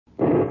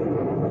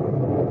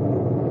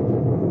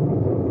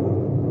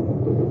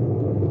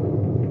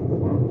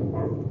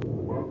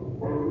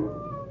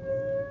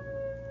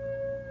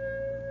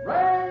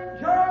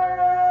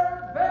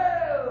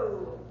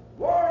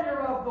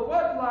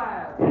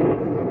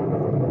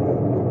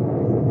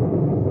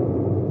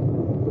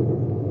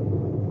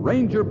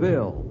Ranger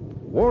Bill,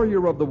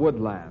 warrior of the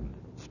woodland,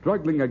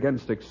 struggling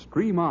against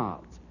extreme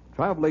odds,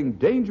 traveling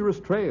dangerous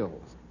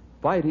trails,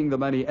 fighting the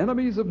many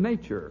enemies of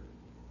nature.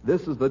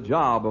 This is the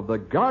job of the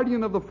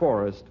guardian of the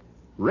forest,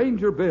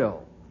 Ranger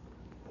Bill.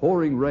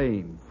 Pouring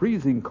rain,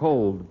 freezing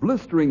cold,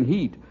 blistering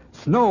heat,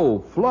 snow,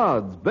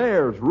 floods,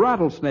 bears,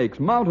 rattlesnakes,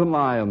 mountain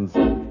lions.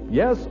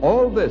 Yes,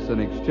 all this in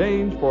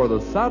exchange for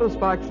the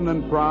satisfaction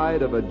and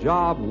pride of a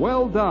job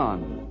well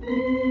done.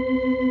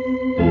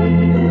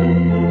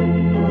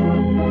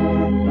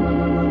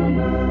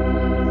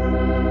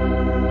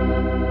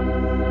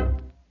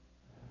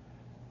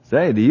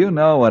 Say, do you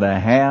know what a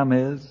ham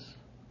is?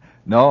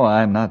 No,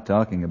 I'm not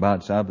talking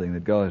about something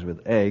that goes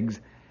with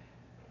eggs.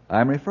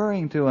 I'm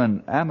referring to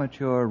an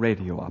amateur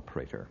radio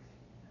operator.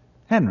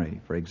 Henry,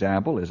 for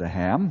example, is a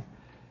ham.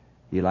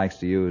 He likes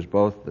to use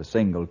both the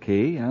single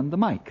key and the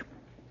mic.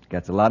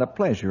 Gets a lot of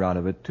pleasure out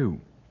of it,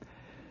 too.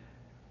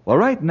 Well,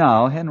 right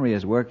now, Henry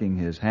is working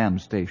his ham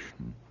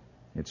station.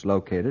 It's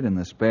located in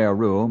the spare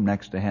room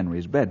next to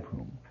Henry's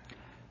bedroom.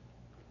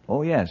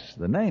 Oh, yes,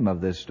 the name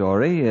of this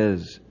story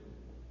is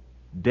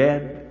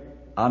Dead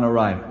on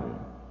Arrival.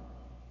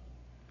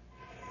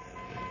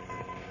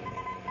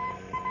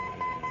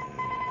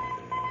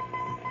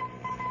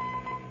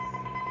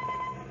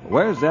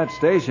 Where's that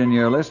station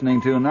you're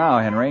listening to now,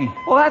 Henry?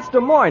 Well, that's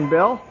Des Moines,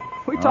 Bill.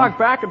 We talk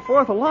back and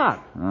forth a lot.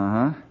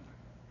 Uh-huh.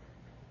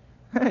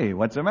 Hey,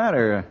 what's the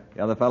matter?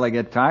 The other fella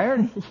get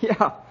tired?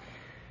 Yeah.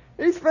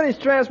 He's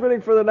finished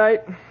transmitting for the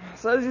night.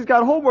 Says he's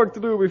got homework to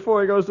do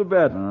before he goes to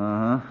bed.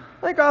 Uh-huh.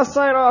 I think I'll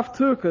sign off,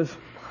 too, because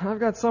I've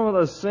got some of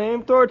the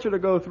same torture to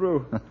go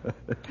through.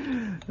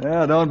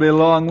 Yeah, don't be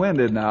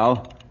long-winded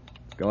now.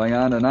 It's going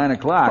on to 9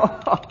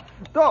 o'clock.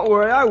 Don't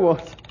worry, I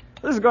won't.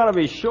 This is going to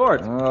be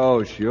short.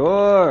 Oh,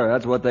 sure.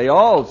 That's what they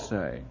all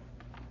say.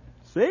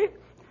 See?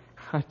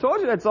 I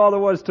told you that's all there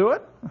was to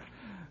it.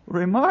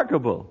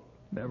 Remarkable.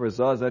 Never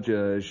saw such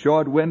a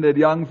short-winded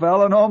young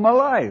fellow in all my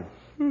life.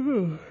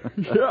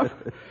 Yeah.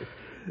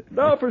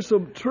 Now for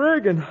some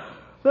trig and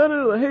then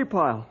into the hay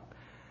pile.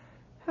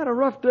 Had a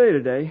rough day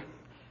today.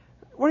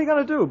 What are you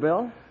going to do,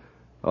 Bill?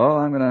 Oh,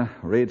 I'm going to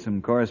read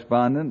some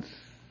correspondence,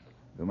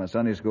 do my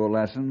Sunday school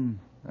lesson,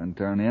 and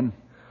turn in.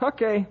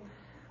 Okay.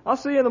 I'll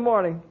see you in the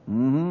morning.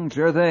 Mm-hmm,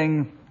 sure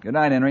thing. Good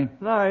night, Henry.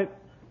 Night.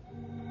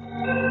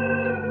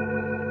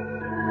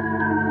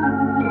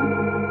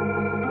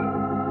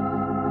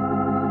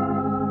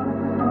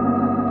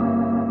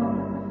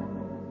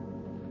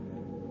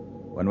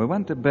 When we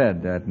went to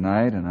bed that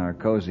night in our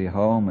cozy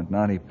home at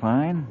Knotty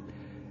Pine,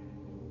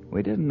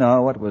 we didn't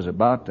know what was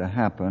about to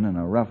happen in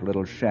a rough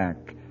little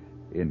shack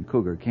in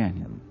Cougar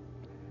Canyon.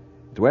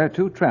 It's where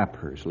two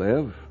trappers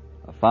live,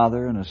 a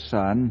father and a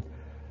son,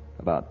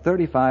 about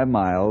 35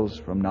 miles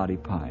from Knotty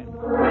Pine.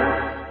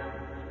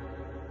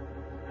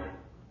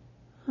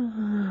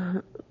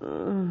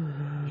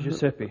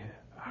 Giuseppe,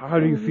 how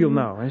do you feel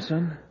now, eh,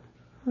 son?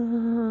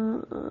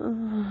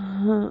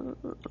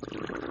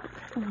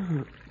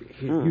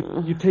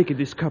 You take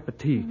this cup of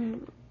tea.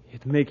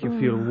 It make you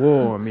feel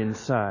warm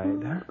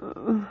inside.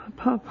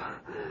 Pop,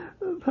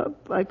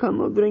 I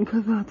cannot drink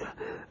that.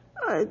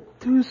 I'm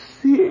too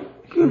sick.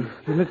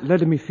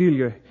 Let me feel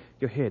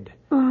your head.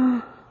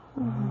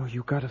 Oh,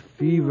 you got a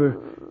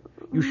fever.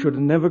 You should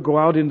never go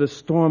out in the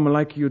storm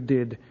like you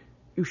did.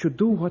 You should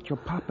do what your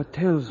papa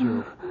tells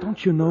you.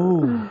 Don't you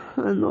know?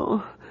 I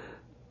know.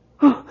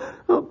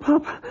 Oh,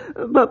 Pop,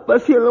 I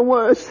feel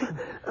worse.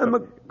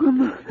 I'm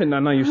gonna...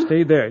 Now you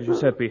stay there,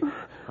 Giuseppe.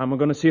 I'm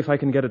gonna see if I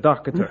can get a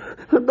doctor.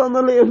 Don't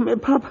leave me,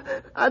 Pop.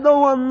 I don't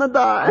want to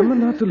die. I'm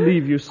not to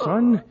leave you,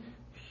 son.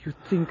 You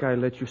think I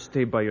let you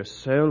stay by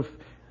yourself?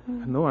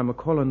 No, I'm a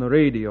call on the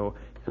radio.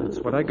 That's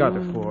what I got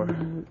it for.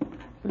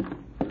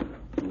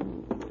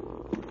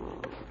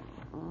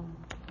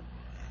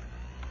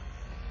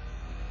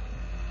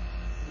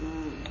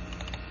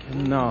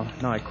 Now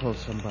I call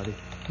somebody.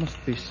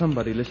 Must be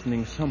somebody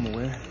listening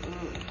somewhere.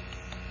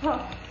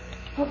 Pop,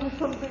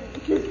 something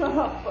keeps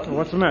up.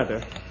 What's the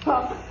matter?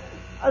 Pop,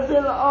 I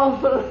feel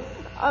awful.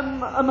 I'm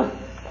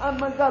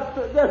got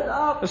to get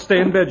up. Stay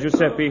in bed,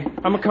 Giuseppe.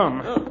 I'm a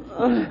come.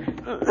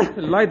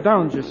 Lie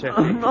down,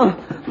 Giuseppe. No,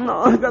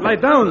 I got... Lie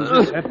down,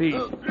 Giuseppe.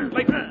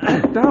 Lie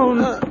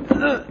down.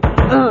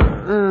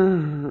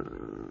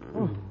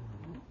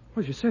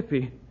 Oh,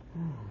 Giuseppe.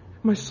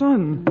 My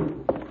son.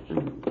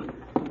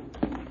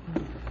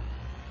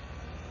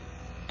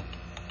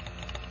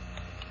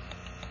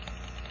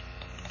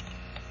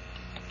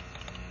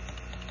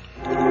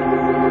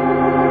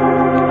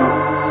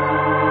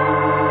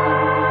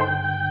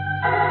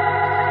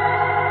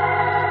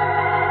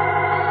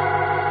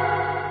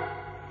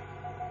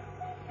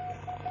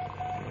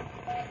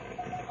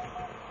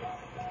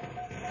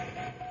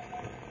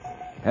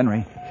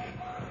 Henry,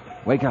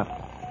 wake up.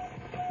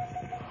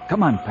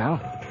 Come on, pal.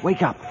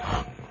 Wake up.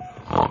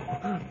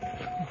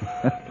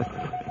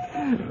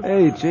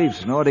 Hey, Chief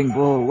Snorting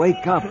Bull,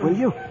 wake up, will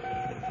you?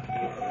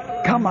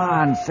 Come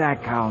on,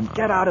 Sackhound.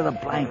 Get out of the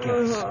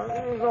blankets.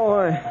 Go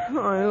away. All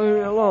right, leave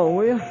me alone,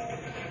 will you?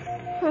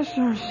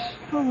 There's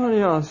somebody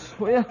else,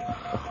 will you?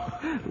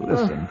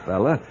 Listen,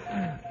 fella,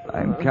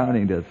 I'm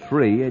counting to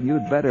 3, and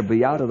you'd better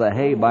be out of the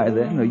hay by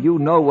then, or you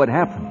know what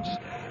happens.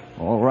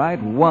 All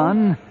right,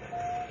 1,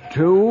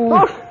 2...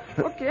 Oh,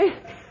 okay.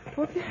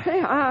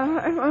 Okay,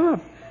 I'm up.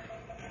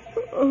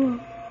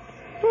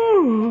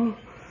 Oh,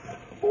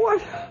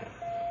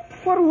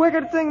 what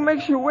wicked thing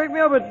makes you wake me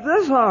up at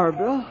this hour,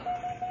 Bill?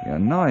 Your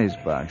noise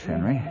box,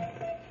 Henry.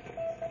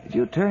 Did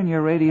you turn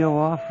your radio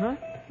off? Huh?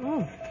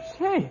 Oh,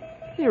 say,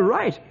 you're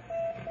right.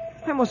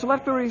 I must have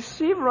left the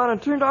receiver on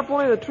and turned off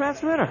only the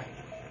transmitter.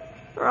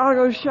 Or I'll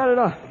go shut it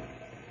off.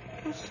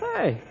 Well,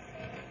 say,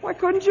 why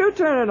couldn't you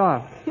turn it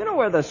off? You know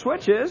where the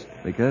switch is.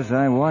 Because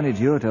I wanted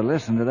you to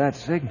listen to that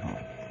signal.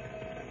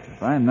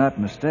 If I'm not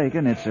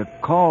mistaken, it's a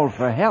call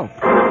for help.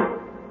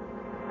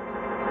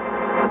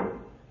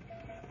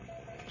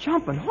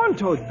 Jumping horn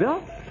toads,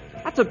 Bill.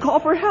 That's a call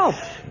for help.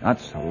 Not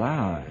so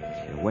loud.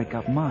 You'll wake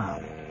up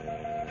Mom.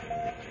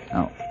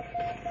 Now,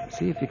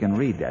 see if you can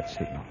read that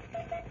signal.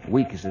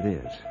 Weak as it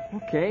is.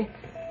 Okay.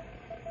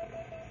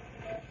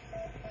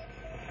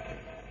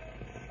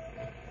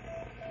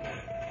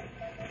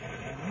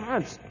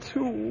 That's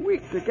too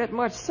weak to get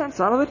much sense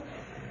out of it.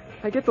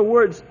 I get the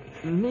words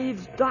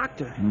needs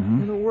doctor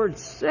and the word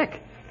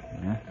sick.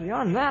 Yeah.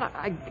 Beyond that,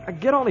 I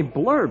get only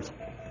blurbs.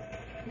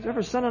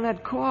 Whoever sending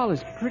that call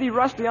is pretty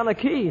rusty on the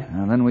key.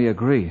 Now, then we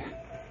agree.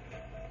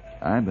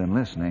 I've been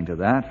listening to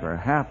that for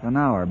half an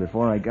hour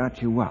before I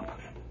got you up.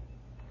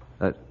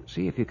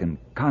 See if you can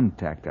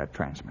contact that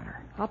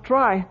transmitter. I'll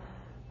try.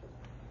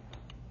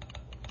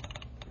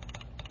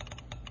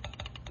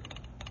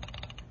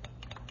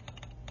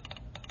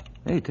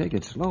 Hey, take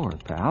it slower,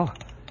 pal.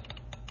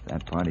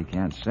 That party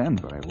can't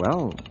send very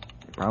well.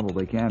 They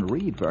probably can't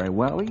read very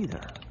well either.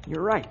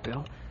 You're right,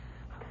 Bill.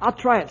 I'll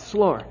try it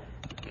slower.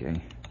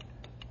 Okay.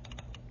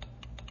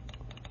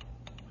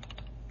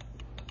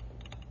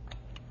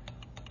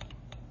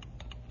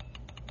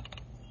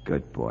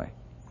 Good boy.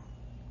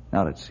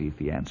 Now let's see if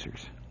he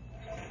answers.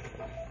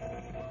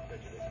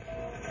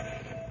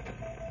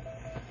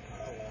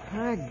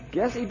 I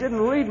guess he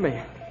didn't read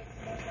me.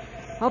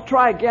 I'll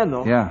try again,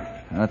 though.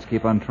 Yeah, let's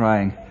keep on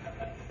trying.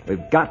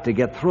 We've got to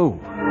get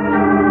through.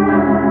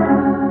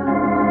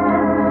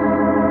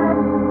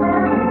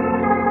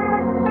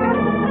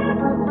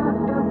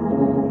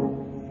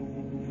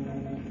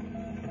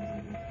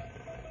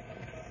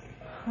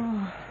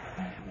 I'm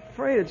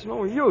afraid it's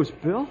no use,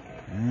 Bill.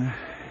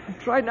 I've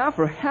tried now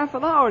for half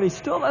an hour and he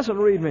still doesn't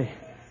read me.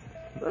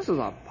 This is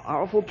a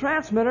powerful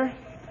transmitter.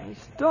 He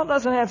still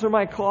doesn't answer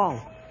my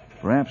call.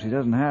 Perhaps he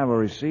doesn't have a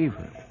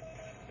receiver.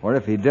 Or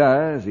if he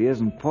does, he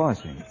isn't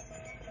pausing.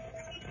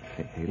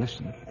 Hey,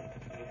 listen.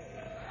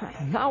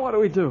 Now what do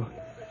we do?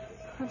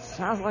 It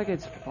sounds like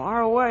it's far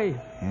away.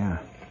 Yeah.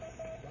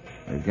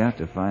 We've got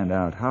to find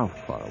out how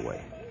far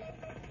away.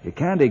 You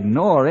can't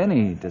ignore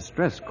any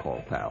distress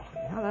call, pal.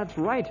 Yeah, that's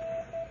right.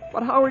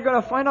 But how are we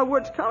going to find out where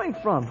it's coming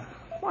from?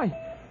 Why,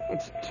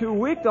 it's too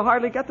weak to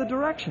hardly get the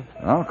direction.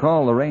 I'll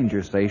call the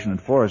ranger station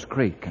at Forest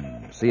Creek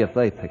and see if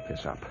they pick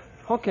this up.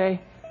 Okay.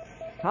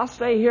 I'll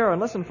stay here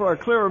and listen for a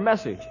clearer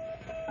message.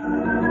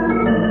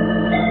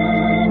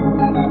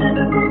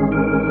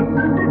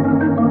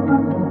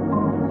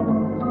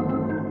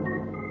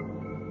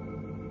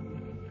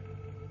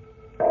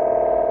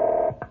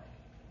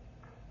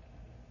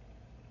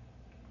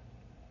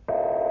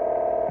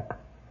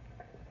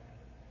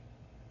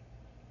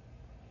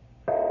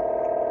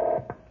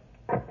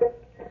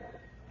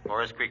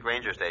 Forest Creek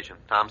Ranger Station.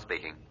 Tom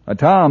speaking.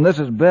 Tom, this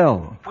is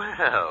Bill.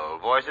 Well,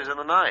 voices in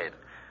the night.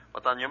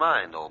 What's on your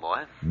mind, old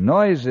boy?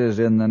 Noises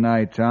in the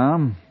night,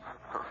 Tom.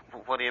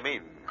 What do you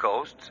mean,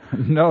 ghosts?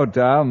 No,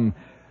 Tom.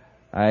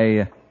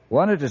 I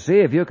wanted to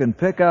see if you can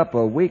pick up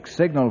a weak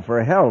signal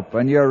for help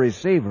on your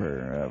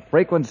receiver.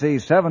 Frequency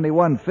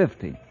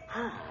 7150.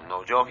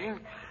 No joking?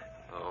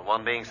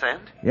 One being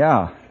sent?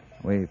 Yeah.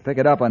 We pick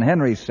it up on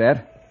Henry's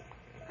set.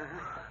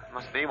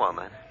 Must be one,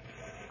 then.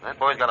 That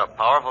boy's got a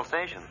powerful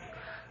station.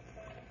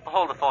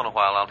 Hold the phone a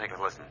while. I'll take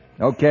a listen.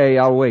 Okay,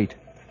 I'll wait.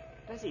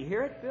 Does he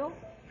hear it, Bill?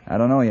 I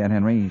don't know yet,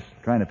 Henry. He's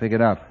trying to pick it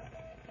up.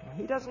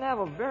 He doesn't have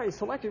a very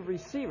selective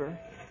receiver.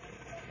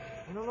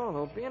 I don't know,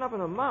 though. Being up in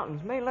the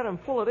mountains may let him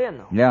pull it in,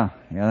 though. Yeah,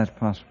 that's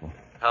possible.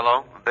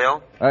 Hello,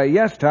 Bill?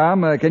 Yes,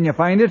 Tom. Can you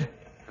find it?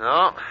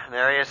 No,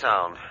 nary a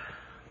sound.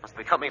 Must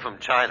be coming from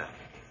China.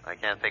 I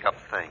can't pick up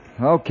a thing.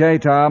 Okay,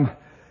 Tom.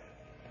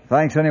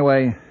 Thanks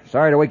anyway.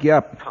 Sorry to wake you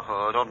up.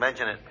 Oh, don't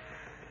mention it.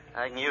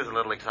 I can use a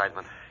little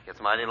excitement.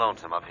 Gets mighty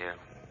lonesome up here.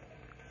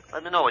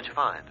 Let me know what you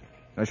find.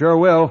 I sure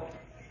will.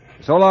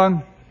 So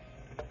long.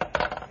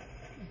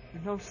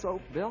 No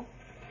soap, Bill?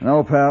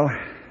 No, pal.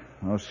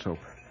 No soap.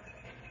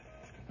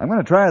 I'm going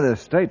to try the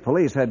state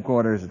police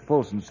headquarters at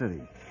Folsom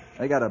City.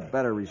 They got a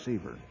better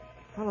receiver.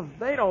 Well, if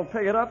they don't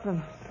pick it up,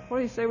 then what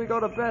do you say we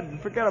go to bed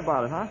and forget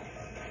about it, huh?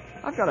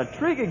 I've got a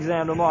trig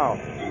exam tomorrow.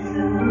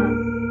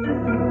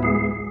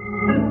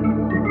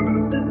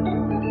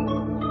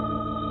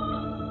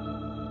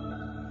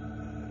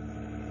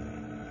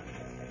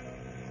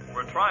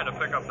 We're trying to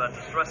pick up that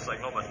distress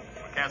signal, but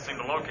we can't seem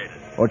to locate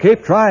it. Well,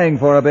 keep trying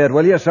for a bit,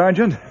 will you,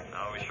 Sergeant?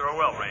 No, we sure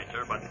will,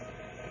 Ranger, but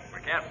if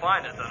we can't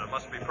find it, then it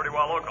must be pretty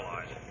well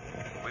localized.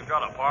 We've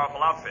got a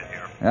powerful outfit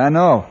here. I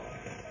know.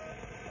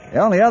 The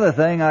only other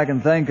thing I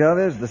can think of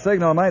is the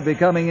signal might be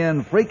coming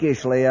in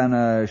freakishly on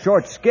a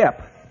short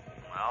skip.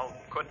 Well,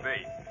 could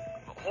be.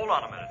 But hold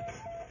on a minute.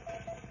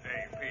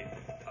 Hey,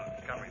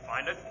 Pete, can we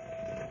find it?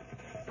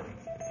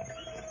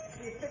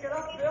 Can you pick it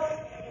up,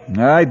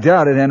 Bill? I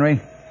doubt it,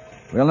 Henry.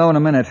 We'll know in a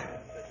minute.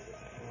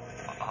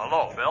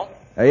 Hello, Bill?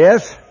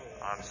 Yes?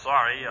 I'm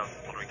sorry,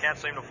 but we can't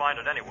seem to find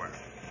it anywhere.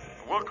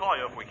 We'll call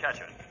you if we catch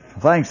it.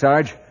 Thanks,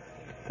 Sarge.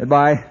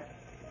 Goodbye.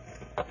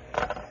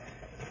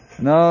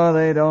 No,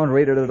 they don't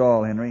read it at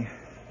all, Henry.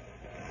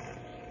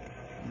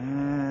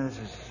 This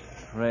is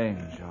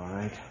strange, all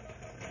right.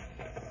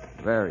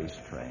 Very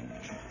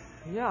strange.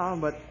 Yeah,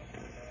 but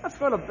let's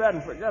go to bed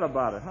and forget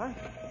about it, huh?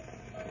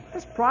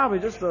 It's probably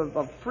just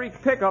a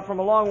freak pickup from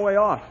a long way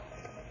off.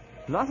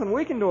 Nothing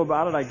we can do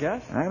about it, I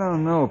guess. I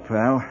don't know,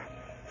 pal.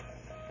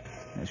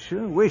 I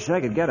sure wish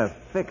I could get a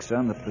fix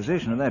on the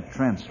position of that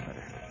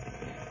transmitter.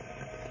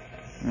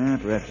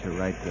 Perhaps you're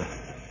right, though.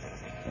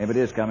 Maybe it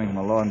is coming from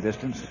a long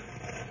distance.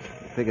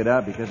 Pick it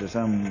out because of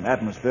some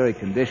atmospheric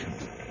conditions.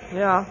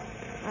 Yeah,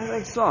 I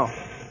think so.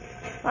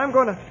 I'm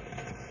going to...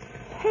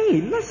 Hey,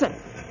 listen.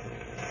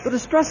 The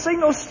distress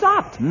signal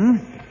stopped.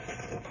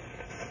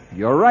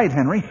 You're right,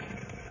 Henry.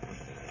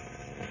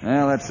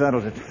 Well, that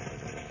settles it.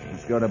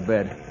 Let's go to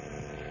bed.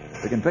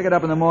 If we can pick it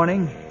up in the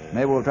morning,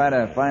 maybe we'll try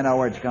to find out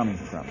where it's coming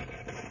from.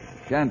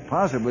 Can't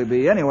possibly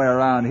be anywhere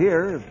around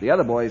here if the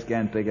other boys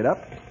can't pick it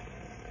up.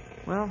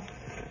 Well,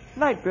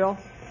 night, Bill.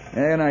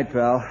 Yeah, good night,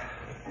 pal.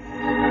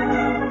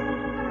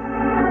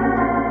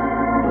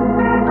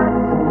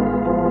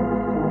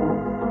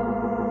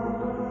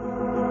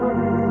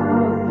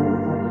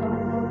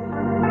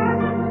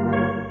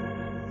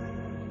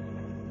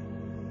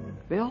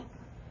 Bill?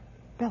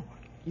 Bill,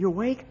 you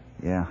awake?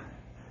 Yeah.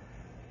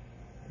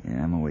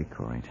 Yeah, I'm awake,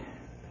 all right.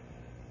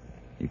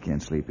 You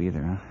can't sleep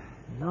either, huh?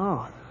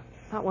 No,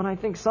 not when I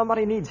think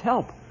somebody needs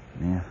help.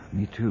 Yeah,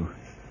 me too.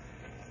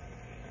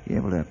 You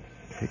able to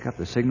pick up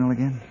the signal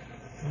again?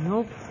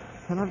 Nope,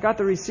 and I've got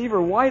the receiver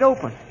wide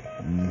open.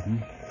 Mm-hmm.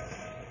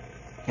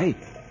 Hey,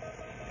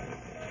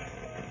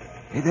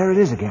 there it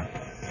is again.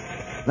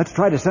 Let's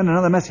try to send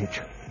another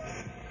message.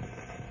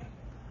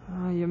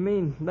 You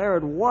mean there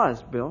it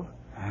was, Bill.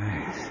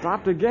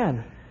 Stopped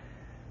again.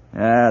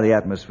 The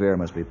atmosphere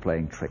must be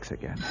playing tricks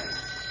again.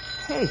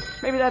 Hey,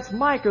 maybe that's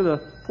Mike or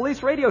the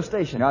police radio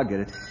station. I'll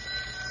get it.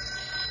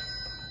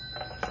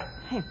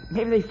 Hey,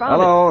 maybe they found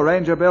it. Hello,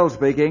 Ranger Bill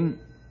speaking.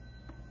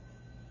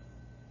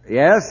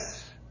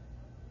 Yes?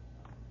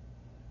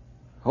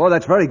 Oh,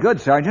 that's very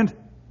good, Sergeant.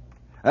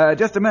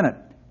 Just a minute.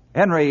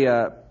 Henry,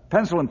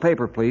 pencil and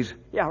paper, please.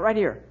 Yeah, right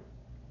here.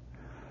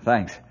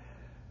 Thanks.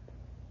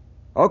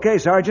 Okay,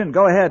 Sergeant,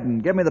 go ahead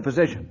and give me the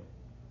position.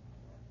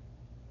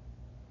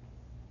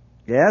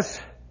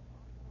 Yes?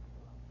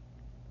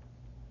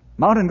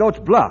 Mountain Goat's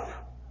Bluff.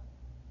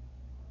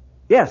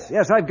 Yes,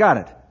 I've got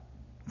it.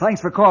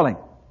 Thanks for calling.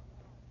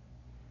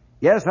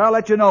 Yes, I'll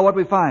let you know what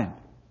we find.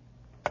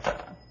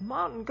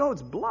 Mountain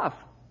Goat's Bluff?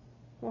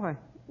 Why,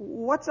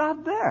 what's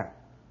out there?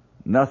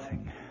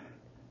 Nothing.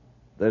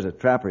 There's a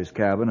trapper's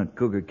cabin at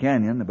Cougar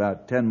Canyon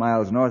about 10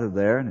 miles north of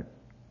there, and it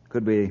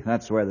could be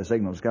that's where the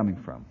signal's coming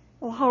from.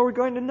 Well, how are we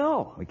going to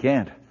know? We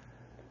can't.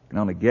 We can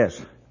only guess.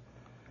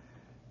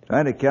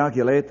 Trying to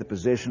calculate the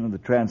position of the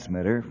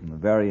transmitter from the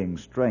varying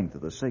strength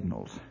of the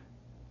signals.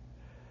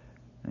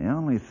 The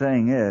only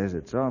thing is,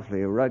 it's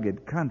awfully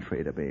rugged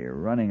country to be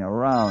running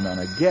around on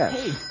a guess.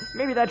 Hey,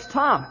 maybe that's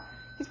Tom.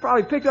 He's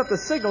probably picked up the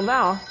signal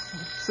now.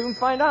 We'll soon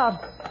find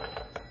out.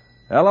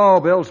 Hello,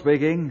 Bill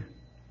speaking.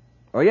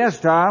 Oh, yes,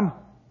 Tom.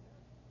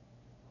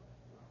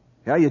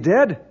 Yeah, you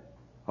did?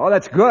 Oh,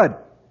 that's good.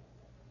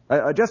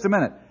 Just a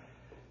minute.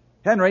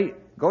 Henry,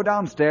 go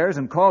downstairs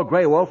and call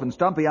Grey Wolf and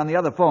Stumpy on the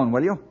other phone,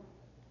 will you?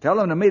 Tell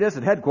them to meet us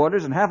at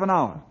headquarters in half an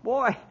hour.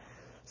 Boy,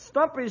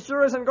 Stumpy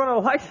sure isn't going to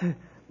like to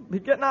be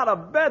getting out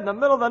of bed in the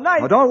middle of the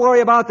night. Oh, don't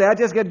worry about that.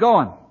 Just get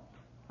going.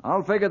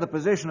 I'll figure the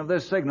position of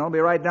this signal. Be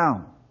right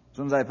down as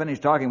soon as I finish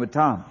talking with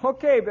Tom.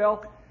 Okay,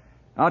 Bill.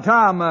 Now,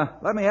 Tom,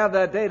 let me have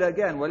that data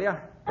again, will you?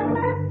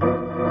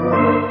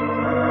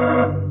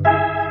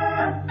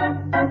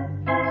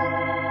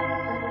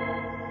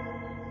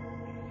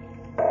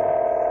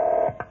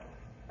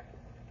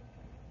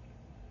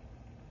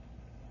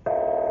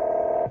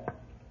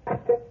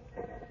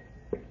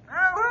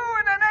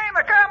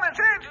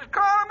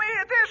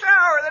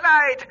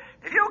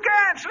 If you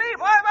can't sleep,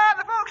 why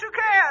bother the folks who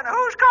can?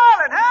 Who's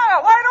calling,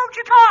 huh? Why don't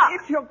you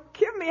talk? If you'll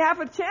give me half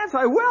a chance,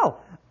 I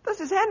will. This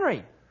is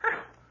Henry.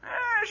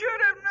 I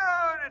should have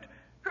known it.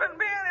 Couldn't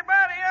be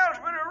anybody else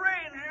but a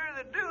ranger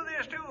that'd do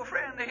this to a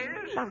friend of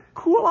his. Now,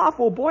 cool off,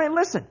 old boy, and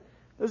listen.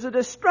 There's a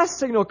distress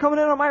signal coming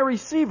in on my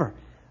receiver.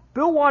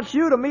 Bill wants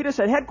you to meet us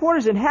at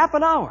headquarters in half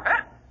an hour.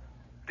 Huh?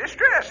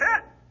 Distress,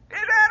 huh?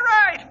 Is that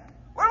right?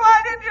 Well,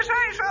 why didn't you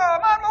say so?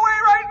 I'm on my way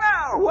right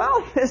now.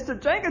 Well,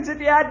 Mr. Jenkins, if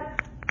you had...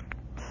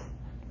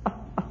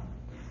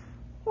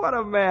 What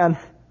a man.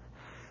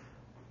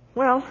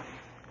 Well,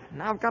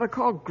 now I've got to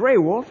call Grey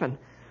Wolf and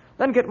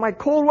then get my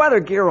cold weather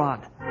gear on.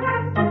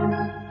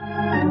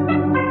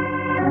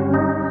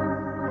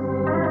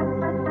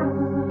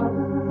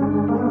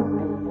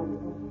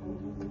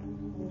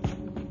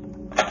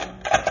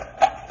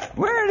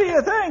 Where do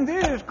you think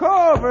this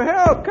call for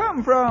help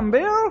come from,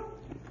 Bill?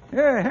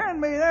 Here, hand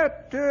me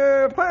that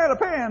pile of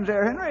pans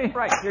there, Henry.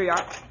 Right, here you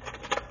are.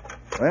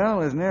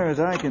 Well, as near as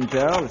I can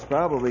tell, it's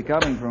probably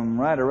coming from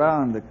right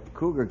around the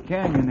Cougar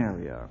Canyon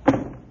area.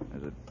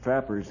 There's a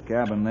trapper's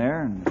cabin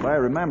there, and if I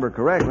remember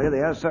correctly, they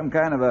have some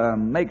kind of a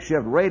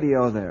makeshift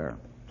radio there,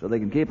 so they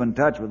can keep in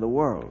touch with the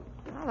world.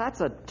 Well,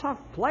 that's a tough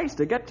place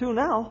to get to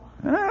now.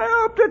 I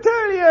hope to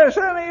tell you,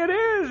 Sonny, it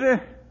is.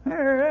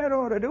 That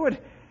ought to do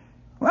it.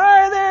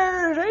 Why,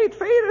 there's 8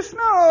 feet of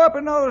snow up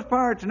in those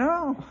parts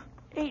now.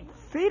 8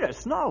 feet of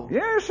snow?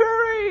 Yes,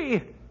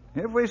 sirree.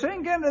 If we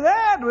sink into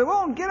that, we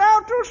won't get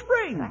out till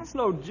spring. That's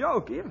no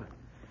joke, either.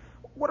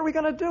 What are we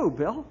going to do,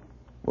 Bill?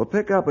 We'll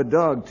pick up a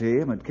dog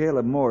team at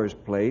Caleb Moore's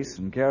place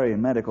and carry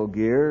in medical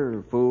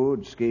gear,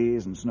 food,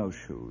 skis, and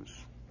snowshoes.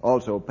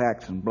 Also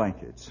packs and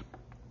blankets.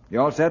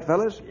 You all set,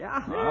 fellas?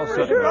 Yeah. I'll ready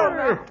set to it go up.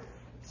 now.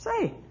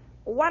 Say,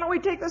 why don't we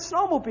take the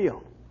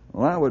snowmobile?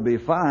 Well, that would be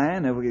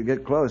fine if we could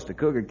get close to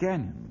Cougar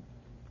Canyon.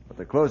 But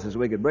the closest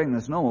we could bring the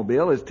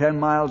snowmobile is 10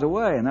 miles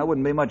away, and that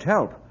wouldn't be much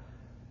help.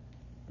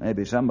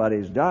 Maybe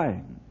somebody's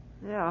dying.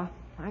 Yeah,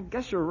 I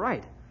guess you're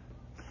right.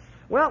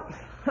 Well,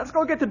 let's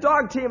go get the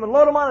dog team and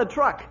load them on the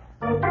truck.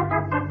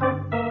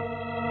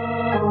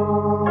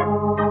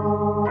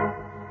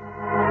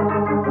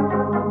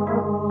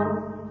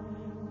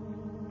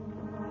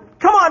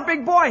 Come on,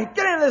 big boy.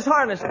 Get into this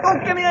harness.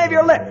 Don't give me any of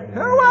your lip.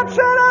 What's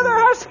that other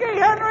husky,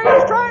 Henry?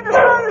 He's trying to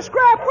start a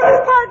scrap with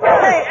his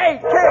partner.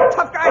 Hey,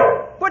 tough guy.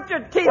 Put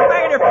your teeth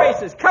back in your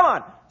faces. Come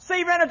on.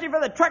 Save energy for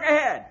the truck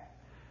ahead.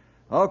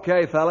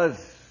 Okay,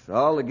 fellas.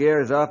 All the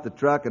gear's off the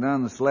truck and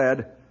on the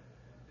sled.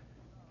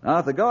 Now,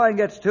 if the going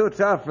gets too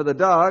tough for the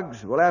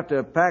dogs, we'll have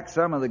to pack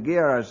some of the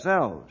gear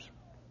ourselves.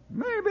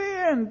 Maybe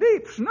in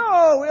deep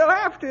snow we'll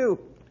have to.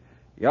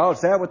 You all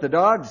set with the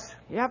dogs?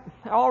 Yep,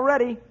 all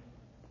ready.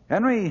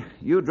 Henry,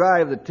 you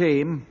drive the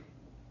team.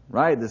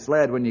 Ride the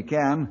sled when you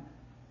can,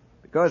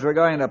 because we're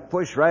going to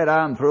push right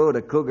on through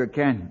to Cougar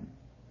Canyon.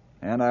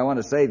 And I want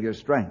to save your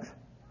strength.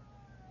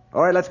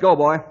 All right, let's go,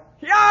 boy.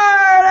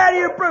 Yard out of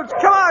you brutes.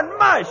 Come on,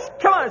 mush.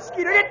 Come on,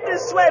 Skeeter. Get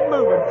this sled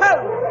moving.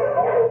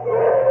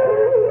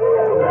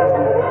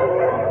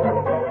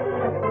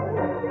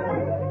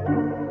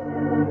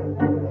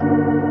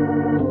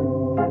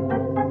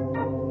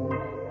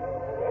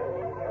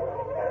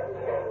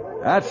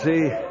 That's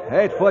the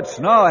 8-foot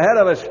snow ahead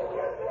of us.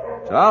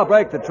 So I'll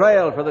break the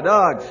trail for the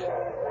dogs.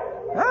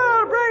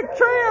 I'll break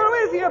trail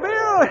with you,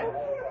 Bill.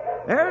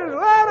 There's a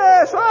lot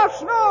of soft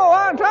snow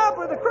on top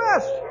of the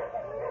crust.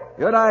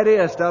 Good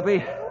idea,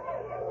 Stumpy.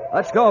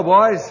 Let's go,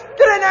 boys.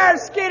 Get in there,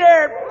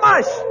 Skeeter.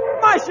 Mush.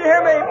 Mush, you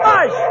hear me?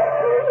 Mush.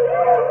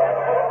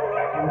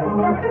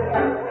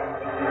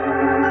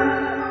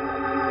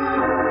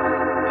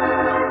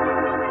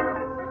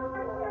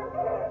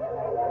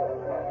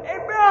 Hey,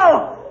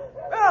 Bill.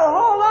 Bill,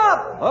 hold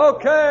up.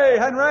 Okay,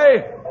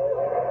 Henry.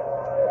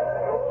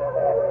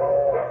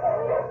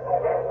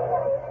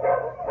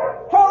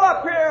 Hold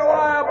up here,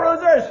 wire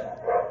bruisers.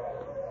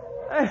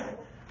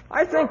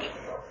 I think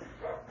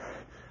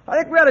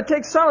we ought to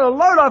take some of the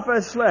load off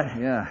that sled.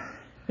 Yeah.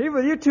 Even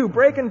with you two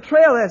breaking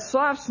trail, that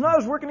soft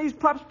snow's working these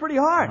pups pretty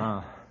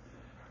hard.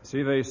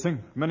 See, they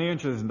sink many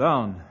inches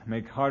down,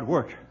 make hard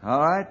work. All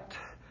right.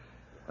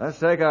 Let's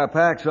take our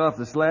packs off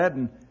the sled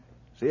and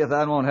see if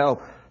that won't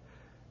help.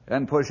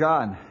 Then push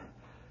on.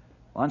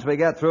 Once we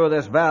get through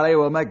this valley,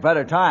 we'll make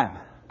better time.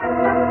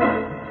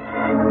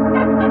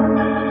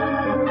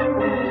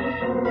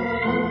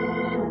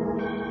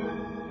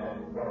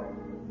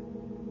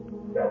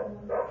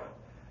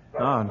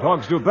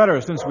 Dogs do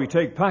better since we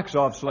take packs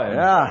off sled.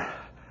 Yeah.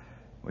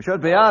 We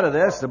should be out of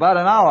this about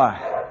an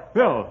hour.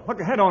 Bill, look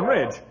ahead on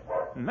ridge.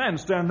 A man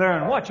stand there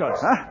and watch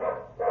us. Huh?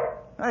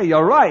 Hey,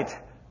 you're right.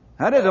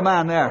 That is a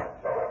man there.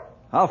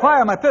 I'll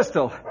fire my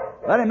pistol.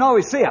 Let him know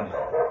we see him.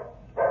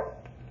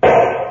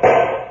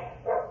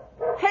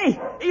 Hey,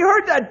 you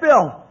heard that,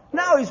 Bill.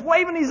 Now he's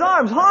waving his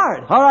arms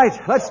hard. All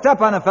right, let's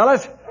step on it,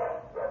 fellas.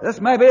 This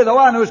may be the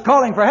one who's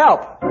calling for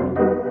help.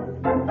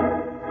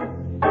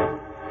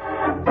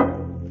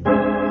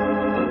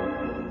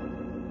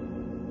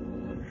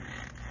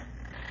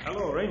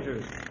 Hello,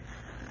 Rangers.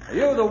 Are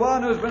you the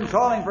one who's been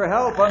calling for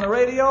help on the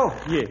radio?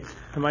 Yes,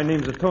 my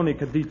name's Tony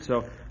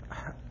Cadizzo.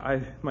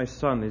 My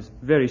son is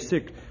very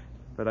sick,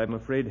 but I'm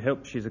afraid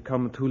help she's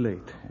come too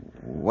late.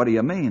 What do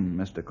you mean,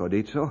 Mr.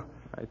 Codizzo?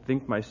 I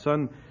think my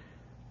son,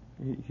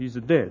 he's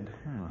dead.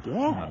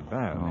 Not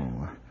bad.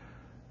 Oh,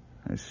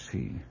 I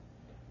see.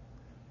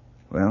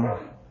 Well,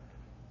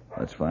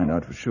 let's find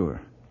out for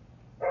sure.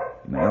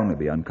 He may only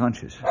be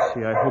unconscious.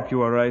 See, I hope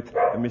you are right,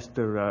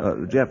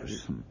 Mr.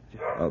 Jefferson.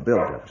 Bill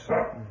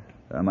Jefferson.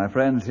 My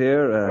friends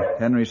here,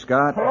 Henry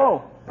Scott.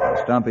 Hello.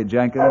 Stumpy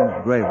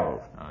Jenkins, Grey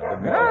Wolf. Good to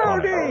meet you,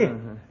 Tony.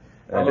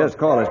 Howdy. Just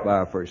call us by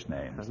our first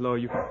names. Hello,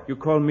 you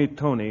call me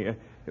Tony.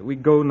 We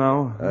go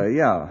now?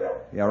 Yeah,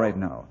 right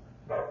now.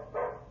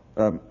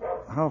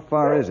 How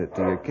far is it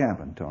to your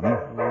camping, Tony?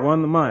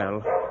 1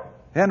 mile.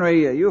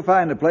 Henry, you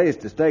find a place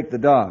to stake the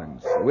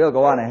dogs. We'll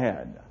go on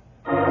ahead.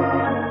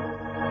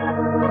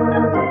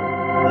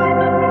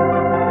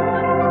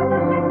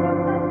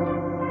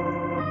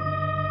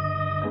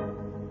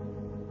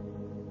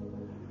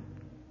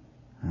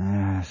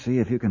 See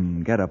if you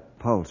can get a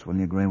pulse, will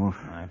you, Grey Wolf?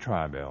 I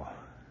try, Bill.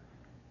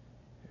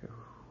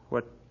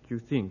 What you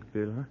think,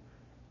 Bill? Huh?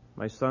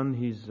 My son,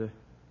 he's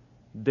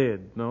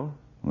dead, no?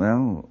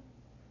 Well,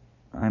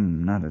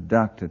 I'm not a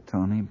doctor,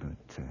 Tony, but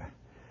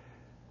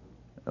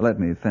let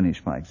me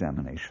finish my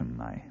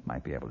examination. I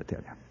might be able to tell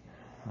you.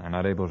 I'm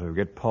not able to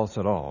get pulse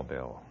at all,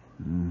 Bill.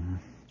 Mm-hmm.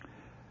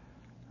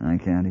 I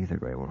can't either,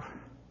 Grey Wolf.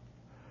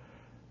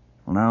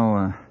 Well,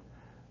 now,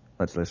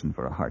 let's listen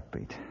for a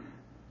heartbeat.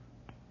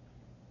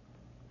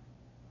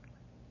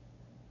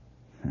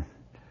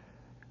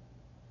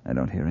 I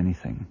don't hear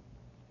anything.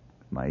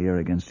 My ear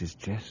against his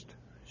chest.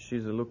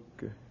 She's a look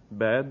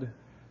bad.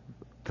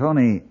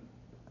 Tony,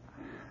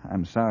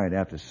 I'm sorry to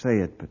have to say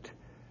it, but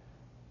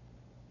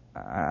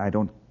I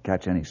don't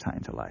catch any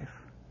signs of life.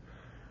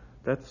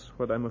 That's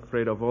what I'm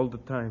afraid of all the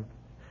time.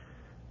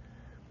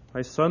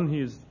 My son,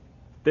 he's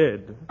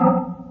dead.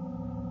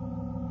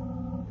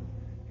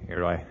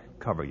 Here, I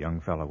cover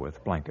young fella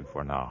with blanket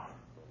for now.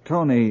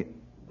 Tony,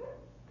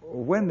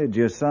 when did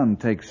your son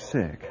take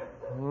sick?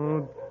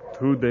 Oh,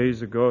 2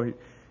 days ago.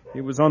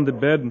 He was on the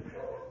bed, and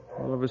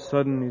all of a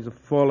sudden he's a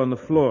fall on the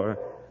floor.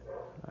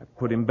 I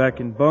put him back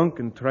in bunk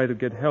and tried to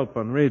get help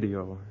on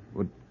radio.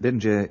 Well,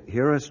 didn't you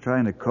hear us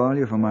trying to call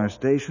you from our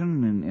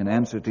station in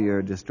answer to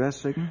your distress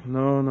signal?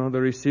 No, the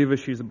receiver,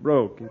 she's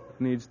broke. It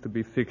needs to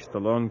be fixed a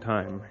long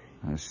time.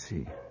 I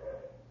see.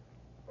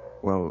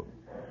 Well,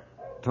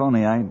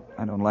 Tony, I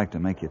don't like to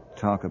make you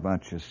talk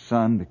about your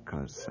son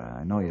because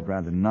I know you'd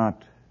rather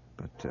not,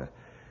 but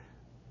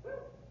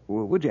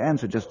would you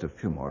answer just a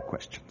few more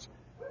questions?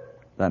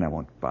 Then I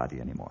won't bother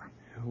you anymore.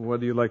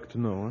 What do you like to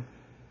know?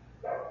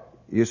 Huh?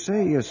 You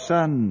say your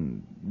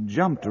son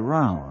jumped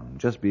around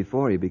just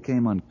before he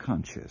became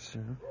unconscious.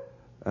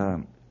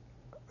 Yeah.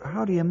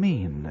 How do you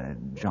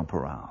mean, jump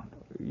around?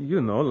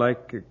 You know,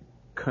 like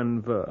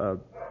Convulsion,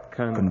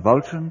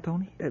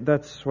 Tony?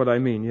 That's what I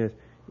mean, yes.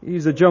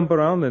 He's a jump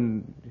around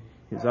and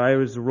his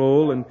eyes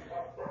roll and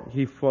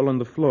he fall on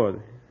the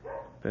floor.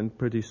 Then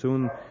pretty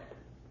soon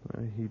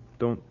he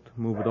don't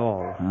move at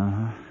all.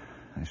 Uh-huh.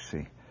 I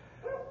see.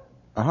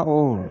 How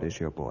old is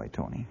your boy,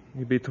 Tony?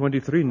 He'll be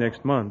 23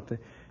 next month.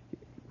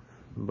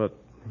 But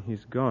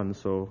he's gone,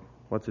 so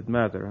what's it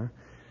matter,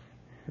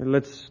 huh?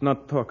 Let's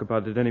not talk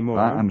about it anymore.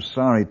 I'm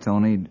sorry,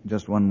 Tony.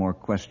 Just one more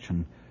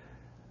question.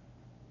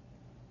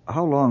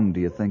 How long do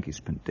you think he's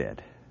been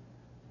dead?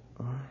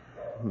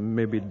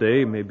 Maybe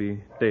day,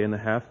 maybe day and a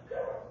half.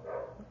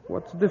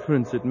 What's the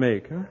difference it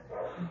make, huh?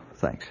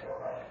 Thanks.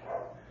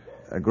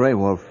 Grey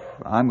Wolf,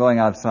 I'm going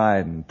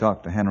outside and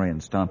talk to Henry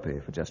and Stumpy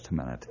for just a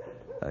minute.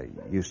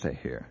 You stay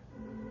here.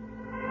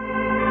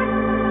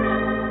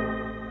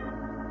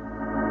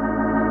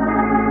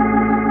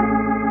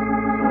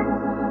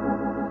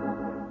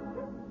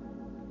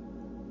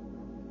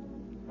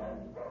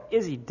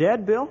 Is he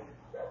dead, Bill?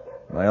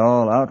 By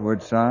all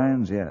outward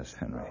signs, yes,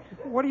 Henry.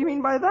 What do you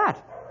mean by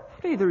that?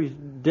 Either he's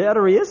dead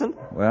or he isn't.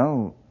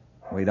 Well,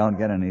 we don't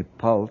get any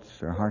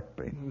pulse or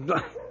heartbeat.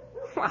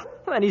 Well,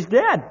 then he's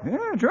dead. Yeah,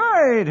 that's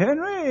right,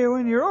 Henry.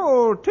 When your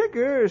old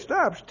ticker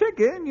stops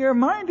ticking, you're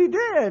mighty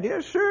dead.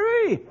 Yes,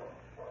 sirree.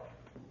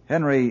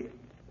 Henry,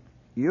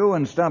 you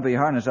and Stumpy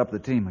harness up the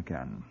team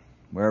again.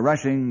 We're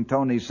rushing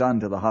Tony's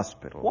son to the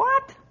hospital.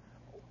 What?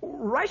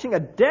 Rushing a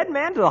dead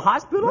man to the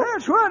hospital?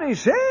 That's what he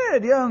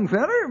said, young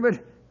feller, but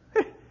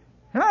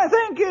I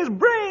think his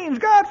brains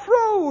got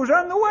froze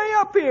on the way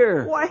up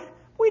here. Why,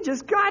 we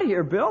just got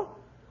here, Bill.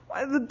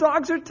 Why, the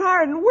dogs are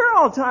tired and we're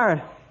all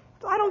tired.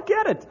 I don't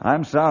get it.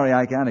 I'm sorry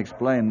I can't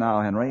explain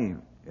now, Henry.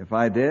 If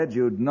I did,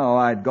 you'd know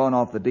I'd gone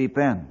off the deep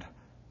end.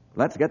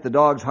 Let's get the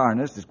dogs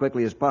harnessed as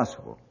quickly as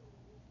possible.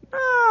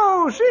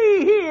 Now,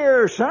 see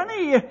here,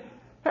 Sonny.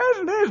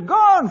 Hasn't this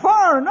gone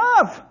far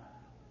enough?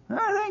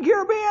 I think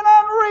you're being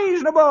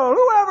unreasonable.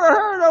 Whoever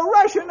heard of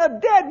rushing a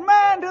dead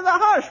man to the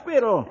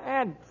hospital?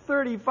 And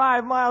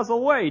 35 miles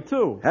away,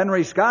 too.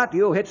 Henry Scott,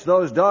 you hitch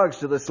those dogs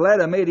to the sled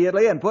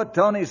immediately and put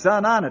Tony's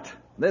son on it.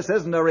 This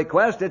isn't a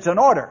request, it's an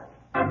order.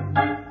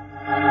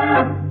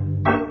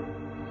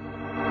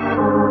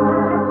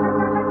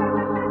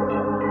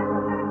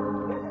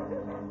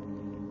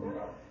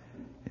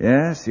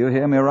 Yes, you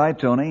hear me right,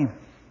 Tony.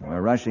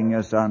 We're rushing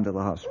your son to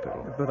the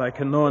hospital. But I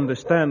can no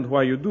understand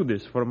why you do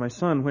this for my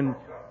son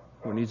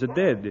when he's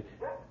dead.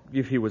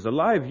 If he was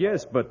alive,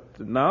 yes, but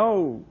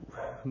now,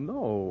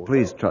 no.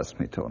 Please trust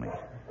me, Tony.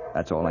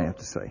 That's all I have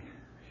to say.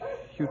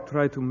 You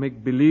try to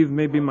make believe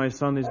maybe my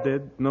son is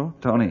dead, no?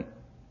 Tony,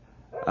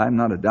 I'm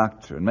not a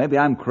doctor, and maybe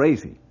I'm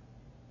crazy.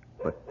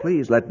 But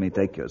please let me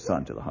take your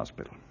son to the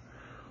hospital.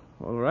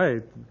 All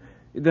right.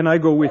 Then I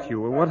go with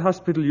you. What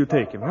hospital you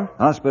take him, huh?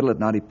 Hospital at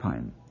Knotty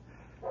Pine.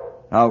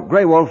 Now,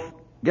 Grey Wolf,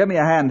 give me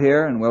a hand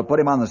here, and we'll put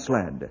him on the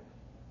sled.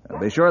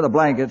 Be sure the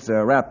blankets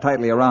are wrapped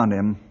tightly around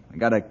him. We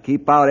got to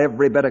keep out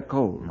every bit of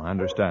cold. I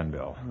understand,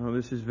 Bill. Oh,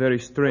 this is very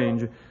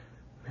strange.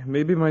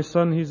 Maybe my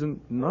son, he's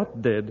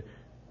not dead.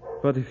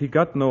 But if he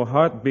got no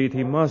heartbeat,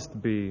 he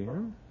must be. Huh?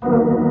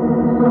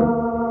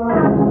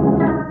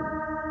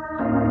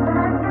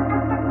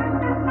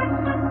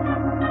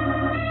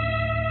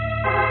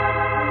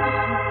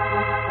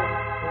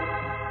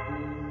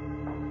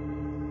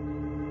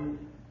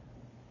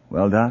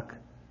 Well, Doc,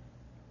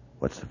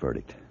 what's the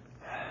verdict?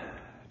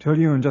 Tell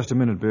you in just a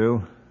minute,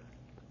 Bill.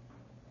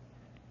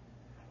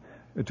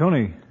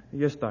 Tony.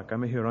 Yes, Doc,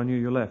 I'm here on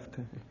you left.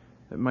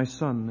 My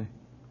son,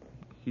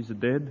 he's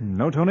dead?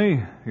 No,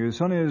 Tony. Your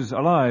son is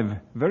alive.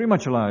 Very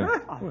much alive.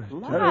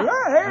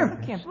 Alive?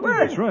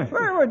 That's right.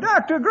 Well,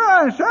 Dr.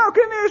 Grant, how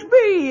can this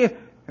be?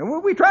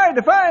 We tried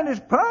to find his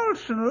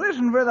pulse and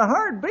listen for the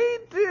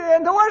heartbeat,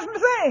 and there wasn't a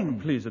thing.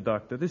 Please,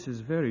 Doctor, this is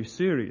very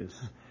serious.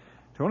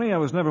 Tony, I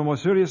was never more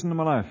serious in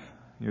my life.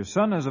 Your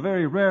son has a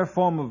very rare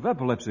form of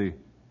epilepsy.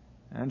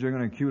 And during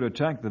an acute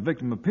attack, the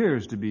victim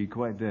appears to be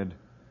quite dead.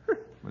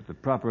 With the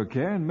proper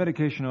care and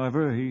medication,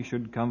 however, he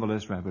should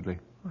convalesce rapidly.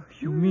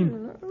 You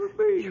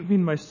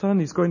mean my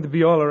son is going to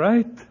be all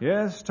right?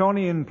 Yes,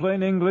 Tony, in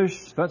plain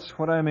English, that's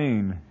what I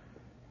mean.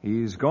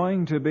 He's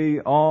going to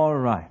be all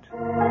right.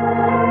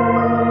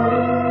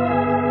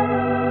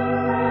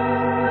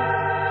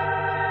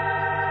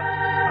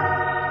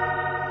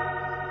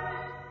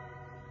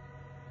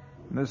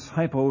 This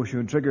hypo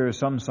should trigger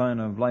some sign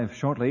of life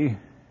shortly.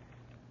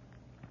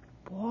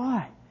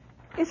 Boy,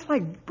 it's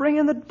like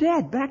bringing the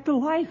dead back to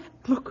life.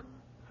 Look,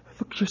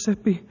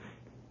 Giuseppe.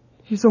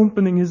 He's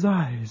opening his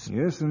eyes.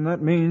 Yes, and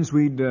that means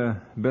we'd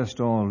best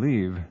all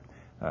leave.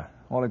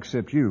 All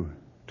except you.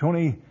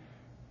 Tony,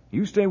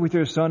 you stay with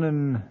your son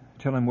and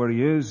tell him where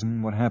he is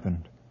and what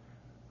happened.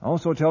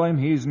 Also tell him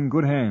he's in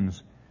good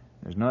hands.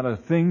 There's not a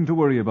thing to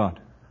worry about.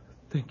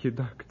 Thank you,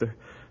 Doctor.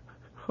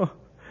 Oh,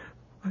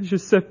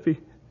 Giuseppe,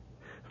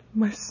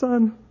 my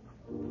son.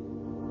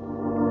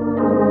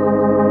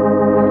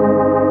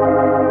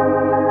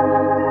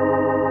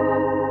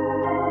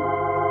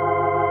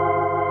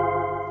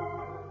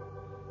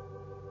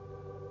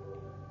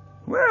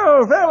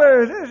 Well,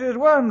 fellas, this is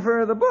one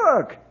for the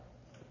book.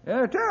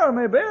 Tell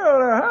me, Bill,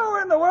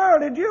 how in the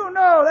world did you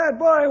know that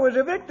boy was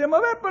a victim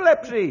of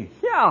epilepsy?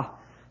 Yeah,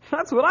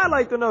 that's what I'd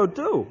like to know,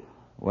 too.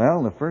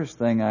 Well, the first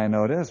thing I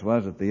noticed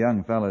was that the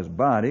young fellow's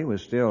body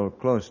was still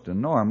close to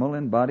normal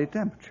in body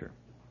temperature.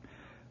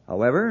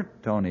 However,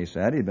 Tony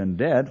said he'd been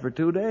dead for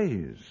 2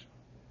 days.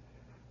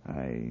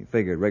 I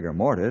figured rigor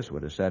mortis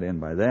would have set in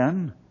by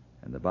then,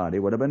 and the body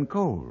would have been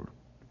cold.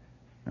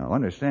 Now,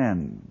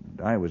 understand,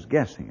 I was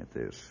guessing at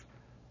this.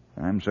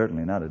 I'm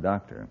certainly not a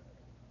doctor.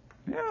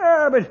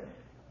 Yeah, but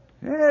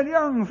that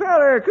young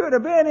feller could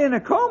have been in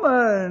a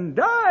coma and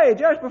died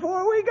just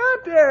before we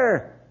got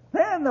there.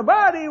 Then the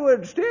body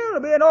would still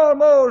have been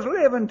almost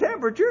living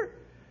temperature.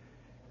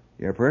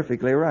 You're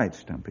perfectly right,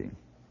 Stumpy.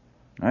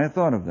 I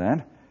thought of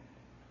that,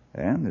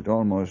 and it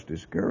almost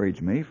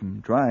discouraged me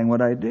from trying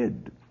what I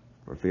did,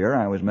 for fear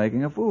I was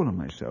making a fool of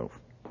myself.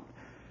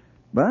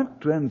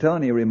 But when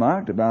Tony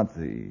remarked about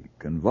the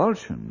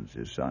convulsions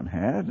his son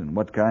had and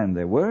what kind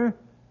they were,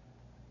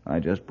 I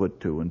just put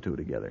 2 and 2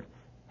 together.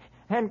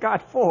 And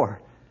got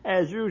 4,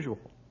 as usual.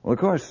 Well, of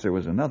course, there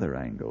was another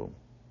angle.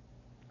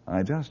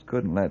 I just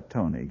couldn't let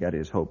Tony get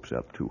his hopes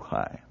up too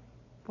high.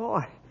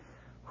 Boy,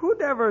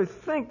 who'd ever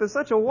think that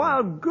such a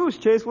wild goose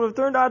chase would have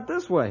turned out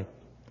this way?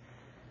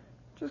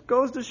 Just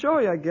goes to show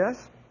you, I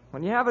guess.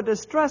 When you have a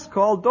distress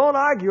call, don't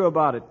argue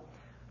about it.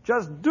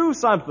 Just do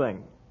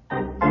something.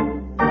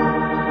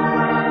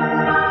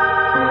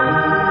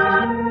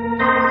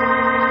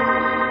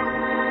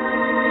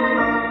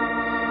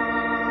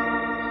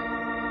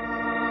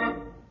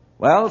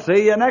 Well,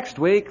 see you next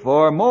week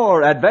for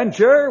more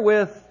adventure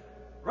with